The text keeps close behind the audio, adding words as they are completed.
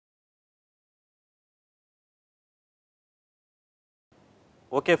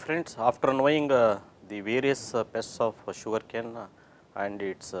Okay friends, after knowing the various pests of sugarcane and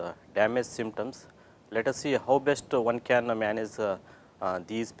its damage symptoms, let us see how best one can manage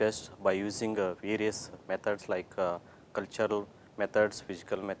these pests by using various methods like cultural methods,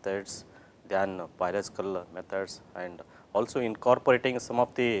 physical methods, then biological methods, and also incorporating some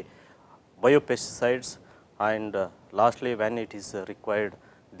of the biopesticides, and lastly when it is required,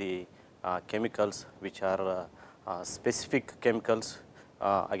 the chemicals which are specific chemicals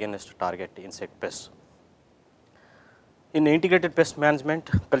against target insect pests. In integrated pest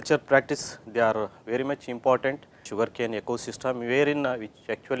management culture practice, they are very much important. Sugarcane ecosystem wherein which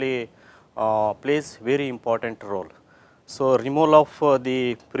actually plays very important role. So removal of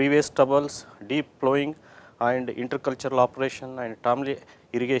the previous stubbles, deep plowing and intercultural operation and timely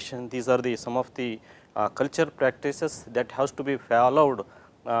irrigation, these are the some of the culture practices that has to be followed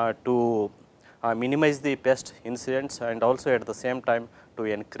to minimize the pest incidents and also at the same time to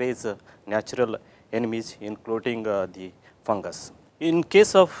encourage natural enemies including the fungus. In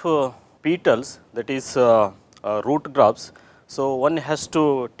case of petals, that is root grubs, so one has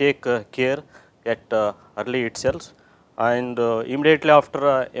to take care at early itself, and immediately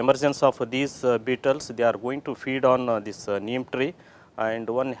after emergence of these beetles, they are going to feed on this neem tree, and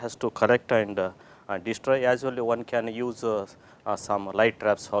one has to collect and destroy. As well, one can use some light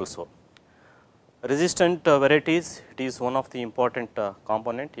traps also. Resistant varieties, it is one of the important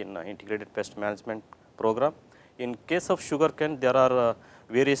component in integrated pest management program. In case of sugarcane, there are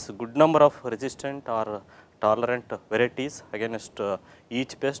various good number of resistant or tolerant varieties against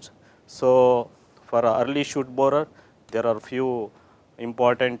each pest. So for early shoot borer, there are few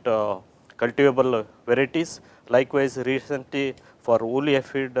important cultivable varieties. Likewise, recently for woolly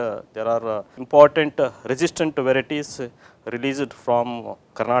aphid, there are important resistant varieties released from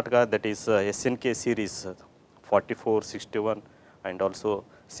Karnataka, that is SNK series 44, 61 and also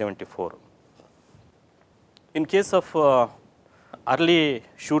 74. In case of early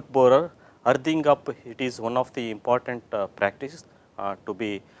shoot borer, earthing up, it is one of the important practice to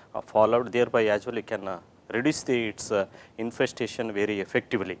be followed. Thereby as well you can reduce its infestation very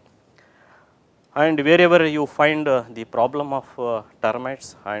effectively. And wherever you find the problem of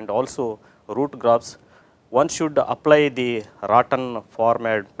termites and also root grubs, one should apply the rotten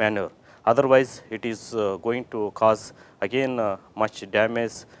formed manure. Otherwise, it is going to cause again much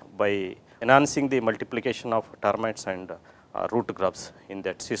damage by enhancing the multiplication of termites and root grubs in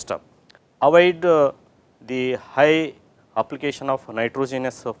that system. Avoid the high application of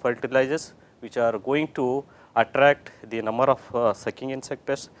nitrogenous fertilizers, which are going to attract the number of sucking insect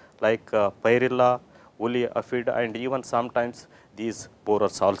pests like Pyrilla, woolly aphid, and even sometimes these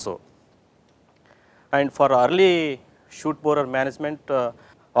borers also. And for early shoot borer management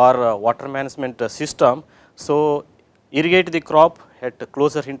or water management system, so irrigate the crop at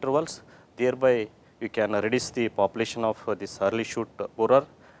closer intervals, thereby you can reduce the population of this early shoot borer.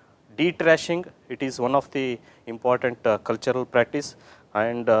 Detrashing, it is one of the important cultural practice,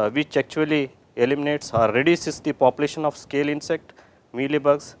 and which actually eliminates or reduces the population of scale insect,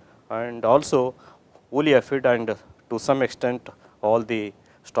 mealybugs, and also woolly aphid, and to some extent all the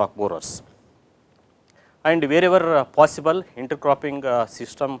stalk borers. And wherever possible, intercropping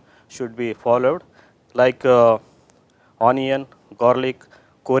system should be followed, like onion, garlic,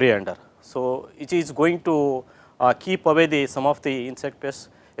 coriander. So it is going to keep away the some of the insect pests,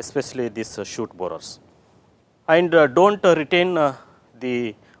 especially these shoot borers. And don't retain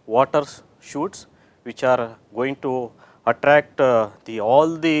the water shoots, which are going to attract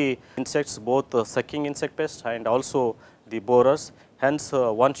all the insects, both sucking insect pests and also the borers. Hence,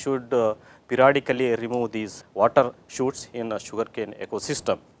 one should periodically remove these water shoots in a sugarcane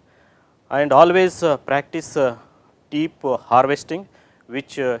ecosystem. And always practice deep harvesting,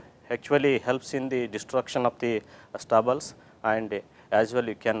 which actually helps in the destruction of the stubbles, and as well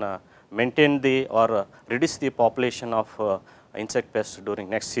you can maintain the or reduce the population of insect pests during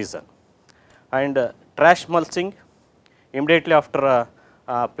next season. And trash mulching immediately after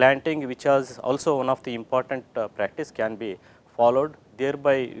planting, which is also one of the important practice, can be followed.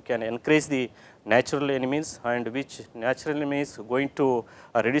 Thereby you can increase the natural enemies, and which natural enemies going to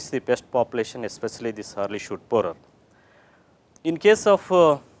reduce the pest population, especially this early shoot borer. In case of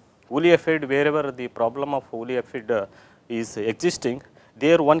woolly aphid, wherever the problem of woolly aphid is existing,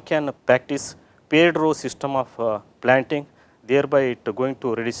 there one can practice paired row system of planting, thereby it going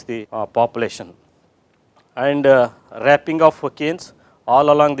to reduce the population. And wrapping of canes all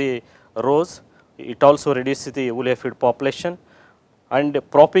along the rows, it also reduces the woolly aphid population. And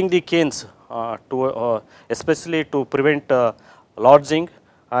propping the canes especially to prevent lodging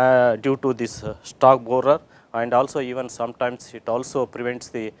due to this stalk borer, and also even sometimes it also prevents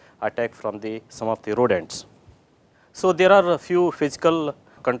the attack from the some of the rodents. So there are a few physical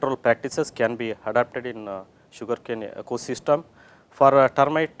control practices can be adapted in sugarcane ecosystem. For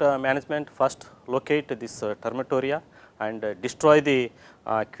termite management, first locate this termitoria and destroy the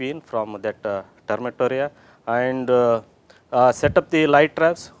queen from that termitoria, and set up the light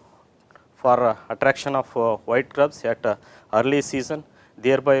traps for attraction of white grubs at early season.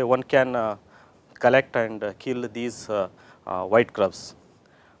 Thereby one can collect and kill these white grubs.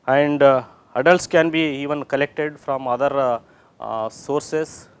 And adults can be even collected from other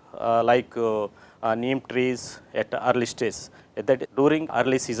sources like neem trees at early stage, that during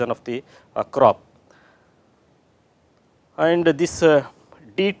early season of the crop. And this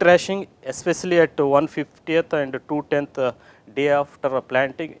detrashing, especially at 1/50th and 2/10th day after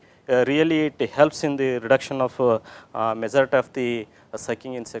planting, really it helps in the reduction of majority of the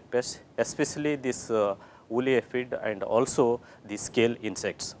sucking insect pests, especially this woolly aphid and also the scale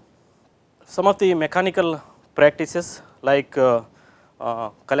insects. Some of the mechanical practices like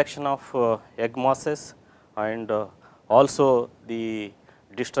collection of egg mosses, and also the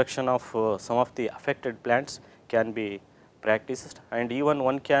destruction of some of the affected plants can be practiced, and even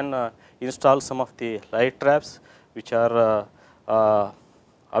one can install some of the light traps which are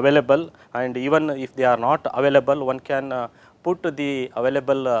available, and even if they are not available, one can put the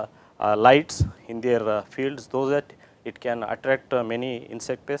available lights in their fields, so that it can attract many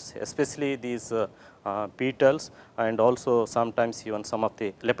insect pests, especially these beetles, and also sometimes even some of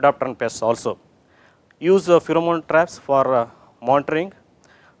the lepidopteran pests also. Use pheromone traps for monitoring,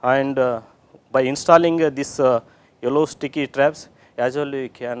 and by installing this yellow sticky traps, as well you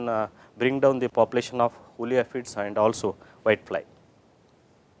can bring down the population of woolly aphids and also whitefly.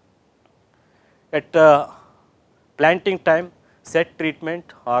 At planting time, set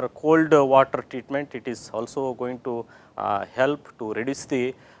treatment or cold water treatment, it is also going to help to reduce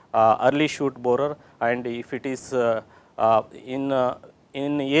the early shoot borer, and if it is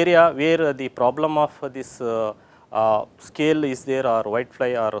in area where the problem of this scale is there, or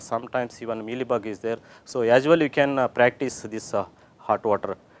whitefly, or sometimes even mealybug is there, so as well you can practice this hot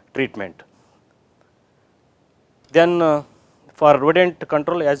water treatment. Then for rodent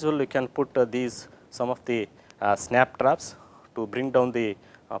control as well, you can put these some of the snap traps to bring down the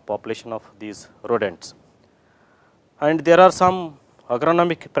population of these rodents. And there are some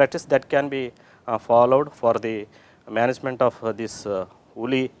agronomic practice that can be followed for the management of this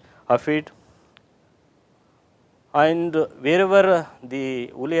woolly aphid. And wherever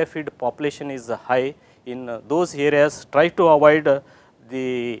the woolly aphid population is high, in those areas try to avoid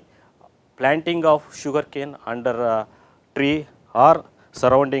the planting of sugarcane under a tree or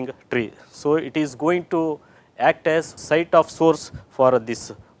surrounding tree. So it is going to act as site of source for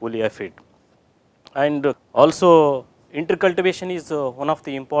this woolly aphid. And also intercultivation is one of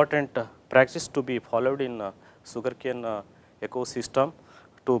the important practice to be followed in sugarcane ecosystem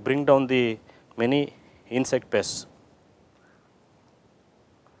to bring down the many insect pests.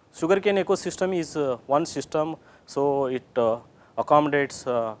 Sugarcane ecosystem is one system, so it accommodates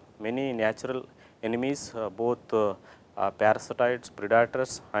many natural enemies, both parasitoids,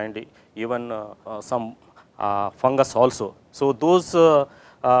 predators, and even some fungus also. So those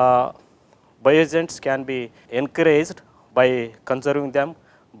bioagents can be encouraged by conserving them,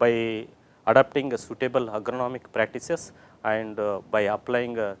 by adopting suitable agronomic practices, and by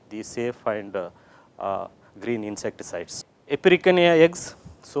applying the safe and green insecticides. Epiricania eggs,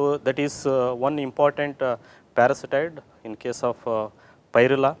 so that is one important parasitoid in case of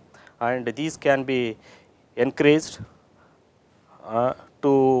pyrilla, and these can be encouraged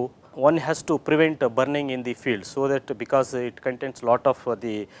to, one has to prevent burning in the field, so that because it contains lot of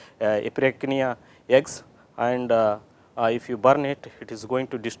the Epiricania eggs, and if you burn it, it is going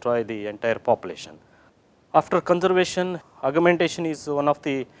to destroy the entire population. After conservation, augmentation is one of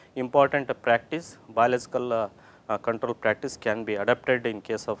the important practice. Biological control practice can be adapted in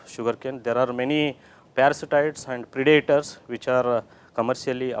case of sugarcane. There are many parasitoids and predators which are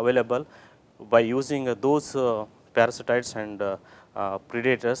commercially available. By using those parasitoids and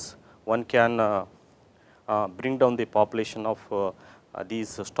predators, one can bring down the population of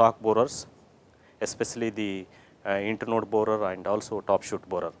these stalk borers, especially the internode borer and also top shoot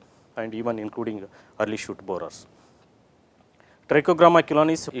borer, and even including early shoot borers. Trichogramma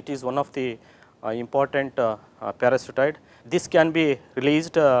culonis, it is one of the important parasitoid. This can be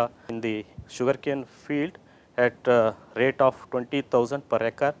released in the sugarcane field at rate of 20,000 per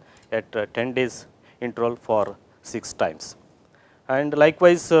acre at 10 days interval for 6 times. And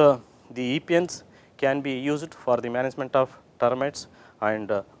likewise, the EPNs can be used for the management of termites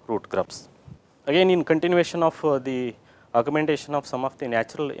and root grubs. Again, in continuation of the augmentation of some of the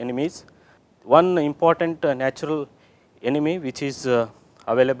natural enemies, one important natural enemy which is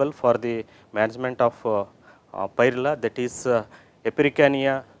available for the management of pyrilla, that is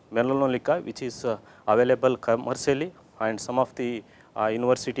Epiricania melanolica, which is available commercially, and some of the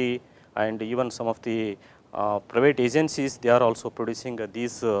university and even some of the private agencies, they are also producing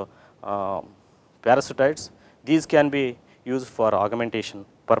these uh, parasitoids. These can be used for augmentation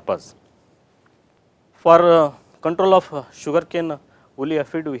purpose. For control of sugarcane woolly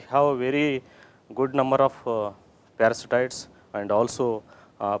aphid, we have a very good number of parasitoids and also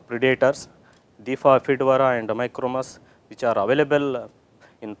predators, Defa aphidivora and Micromus, which are available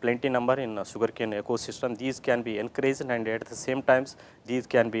in plenty number in sugarcane ecosystem. These can be encouraged, and at the same times these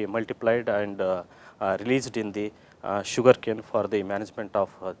can be multiplied and released in the sugarcane for the management of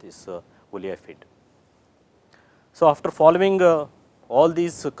this woolly aphid. So, after following all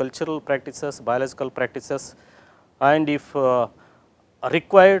these cultural practices, biological practices, and if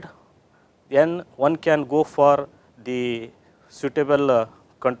required, then one can go for the suitable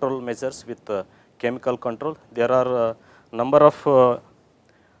control measures with chemical control. There are number of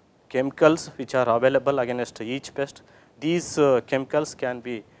chemicals which are available against each pest. These chemicals can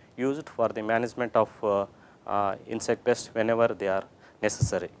be used for the management of insect pests whenever they are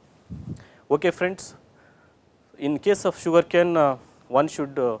necessary. Okay, friends. In case of sugarcane, one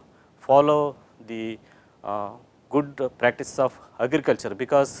should follow the good practice of agriculture,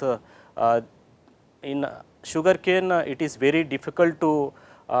 because in sugarcane it is very difficult to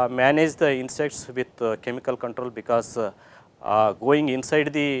manage the insects with chemical control, because going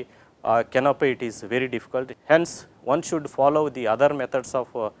inside the canopy it is very difficult. Hence, one should follow the other methods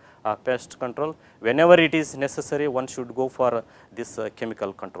of pest control. Whenever it is necessary, one should go for this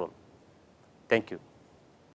chemical control. Thank you.